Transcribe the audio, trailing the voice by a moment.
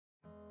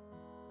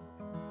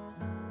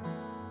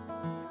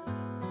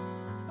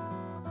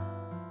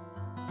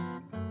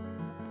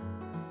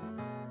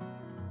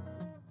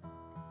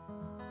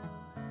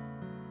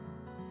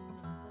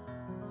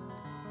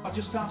I'll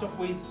just start off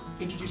with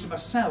introducing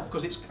myself,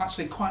 because it's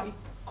actually quite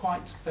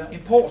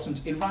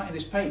important in writing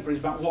this paper, is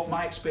about what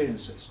my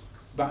experience is,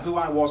 about who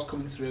I was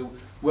coming through,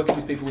 working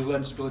with people with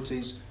learning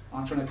disabilities,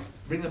 and trying to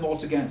bring them all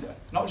together.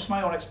 Not just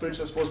my own experience,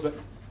 I suppose, but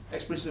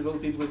experiences of other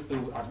people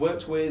who I've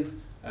worked with,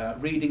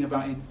 reading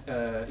about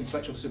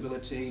intellectual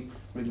disability,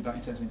 reading about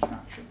intensive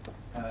interaction.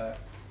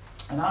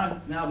 And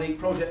I'm now the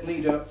project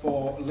leader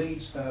for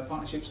Leeds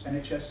Partnerships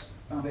NHS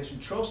Foundation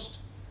Trust.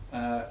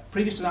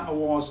 Previous to that, I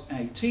was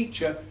a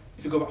teacher.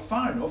 If you go back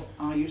far enough,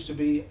 I used to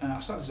be, I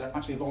started as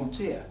actually a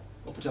volunteer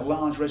up at a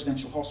large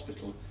residential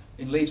hospital.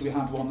 In Leeds, we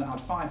had one that had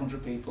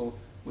 500 people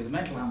with a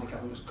mental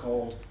handicap, it was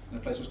called, and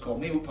the place was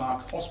called Hewett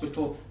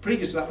Hospital.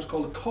 Previous to that was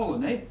called a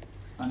colony,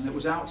 and it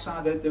was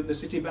outside the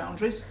city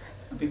boundaries,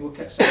 and people were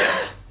kept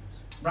safe.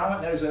 But I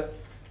went there as a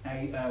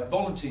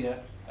volunteer,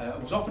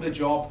 was offered a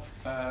job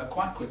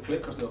quite quickly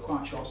because they were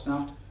quite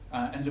short-staffed,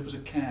 ended up as a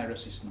care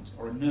assistant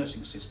or a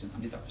nursing assistant,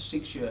 and did that for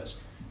 6 years.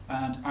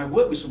 And I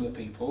worked with some of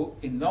the people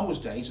in those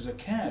days as a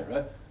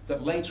carer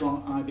that later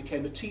on I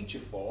became a teacher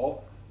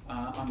for,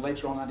 and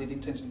later on I did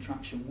intensive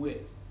interaction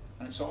with.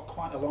 And it's sort of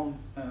quite a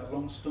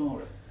long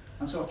story.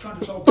 And so I tried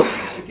to sort of put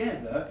this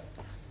together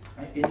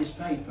in this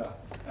paper.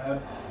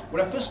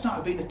 When I first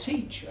started being a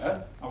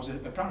teacher, I was a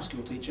primary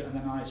school teacher, and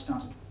then I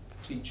started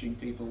teaching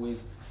people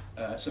with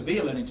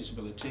severe learning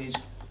disabilities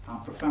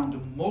and profound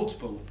and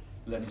multiple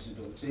learning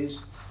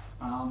disabilities.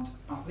 And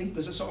I think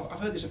there's a sort of, I've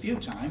heard this a few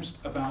times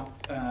about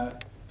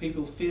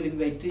people feeling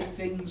they did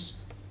things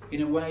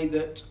in a way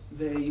that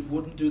they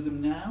wouldn't do them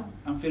now,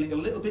 and feeling a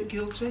little bit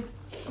guilty.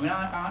 I mean,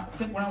 I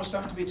think when I was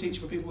starting to be a teacher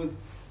for people with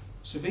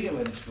severe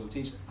learning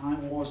disabilities, I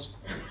was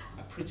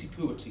a pretty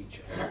poor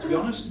teacher. To be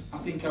honest, I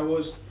think I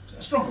was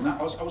stronger than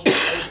that. I was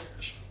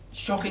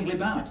shockingly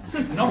bad.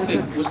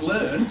 Nothing was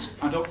learned,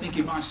 I don't think,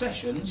 in my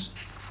sessions,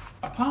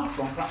 apart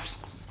from perhaps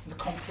the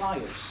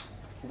compliance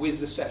with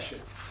the session.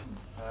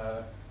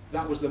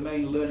 That was the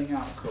main learning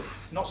outcome.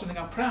 Not something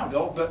I'm proud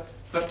of, but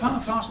part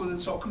and parcel of the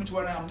sort of coming to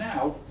where I am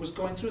now was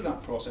going through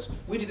that process.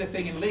 We did a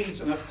thing in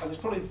Leeds, and there's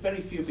probably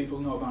very few people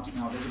who know about it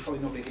nowadays, there's probably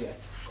nobody here,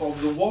 called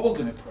the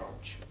Walden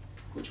approach,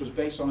 which was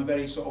based on a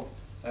very sort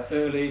of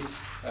early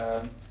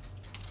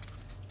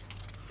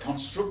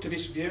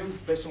constructivist view,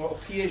 based on a lot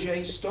of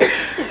Piaget stuff,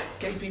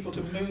 getting people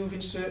to move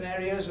in certain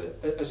areas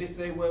as if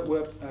they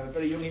were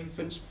very young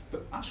infants,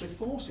 but actually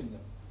forcing them,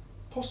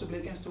 possibly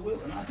against their will,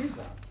 and I did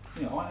that.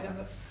 You know, I don't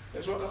know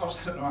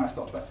how I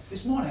thought about it.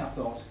 This morning I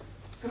thought,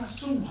 can I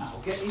somehow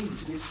get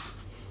into this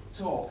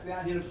talk, the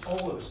idea of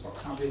all of us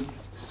having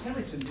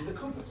skeletons in the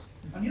cupboard?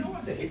 And you know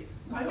what I did?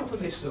 I opened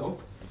this up.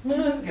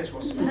 Guess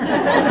what's and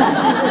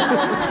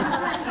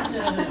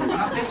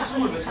I think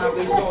some of us have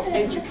these sort of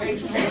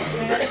educational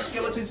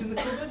skeletons in the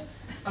cupboard.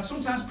 And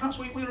sometimes perhaps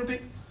we're a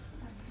bit,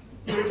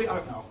 I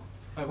don't know,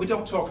 we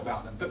don't talk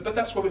about them. But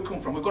that's where we've come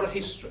from. We've got a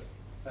history.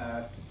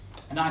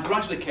 And I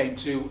gradually came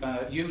to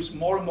use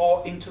more and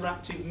more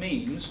interactive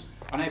means,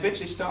 and I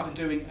eventually started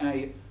doing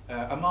a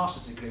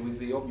master's degree with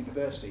the Open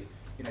University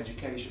in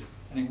education.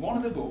 And in one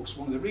of the books,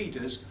 one of the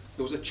readers,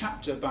 there was a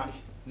chapter by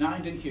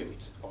Nind and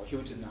Hewett, or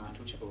Hewett and Nind,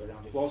 whichever way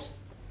around it was,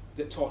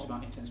 that talked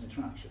about intensive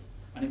interaction.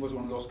 And it was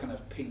one of those kind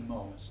of ping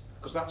moments,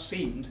 because that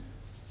seemed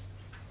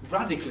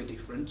radically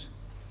different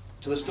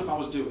to the stuff I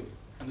was doing.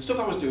 And the stuff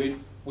I was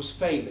doing was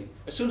failing.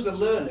 As soon as the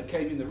learner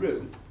came in the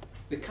room,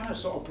 they kind of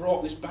sort of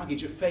brought this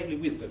baggage of failure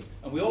with them.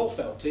 And we all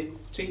felt it,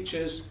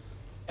 teachers,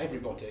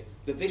 everybody,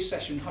 that this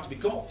session had to be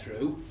got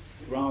through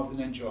rather than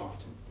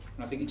enjoyed.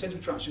 And I think intensive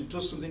interaction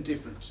does something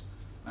different.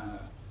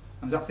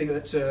 And that thing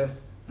that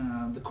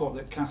the quote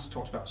that Cass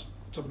talked about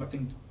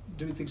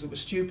doing things that were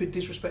stupid,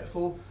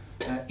 disrespectful,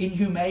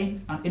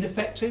 inhumane and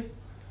ineffective.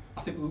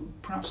 I think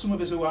perhaps some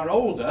of us who are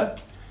older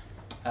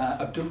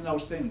have done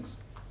those things.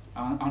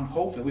 And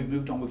hopefully we've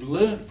moved on, we've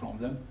learned from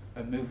them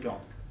and moved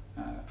on.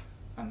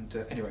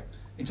 Anyway,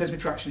 intensive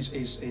interaction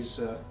is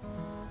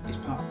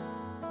part.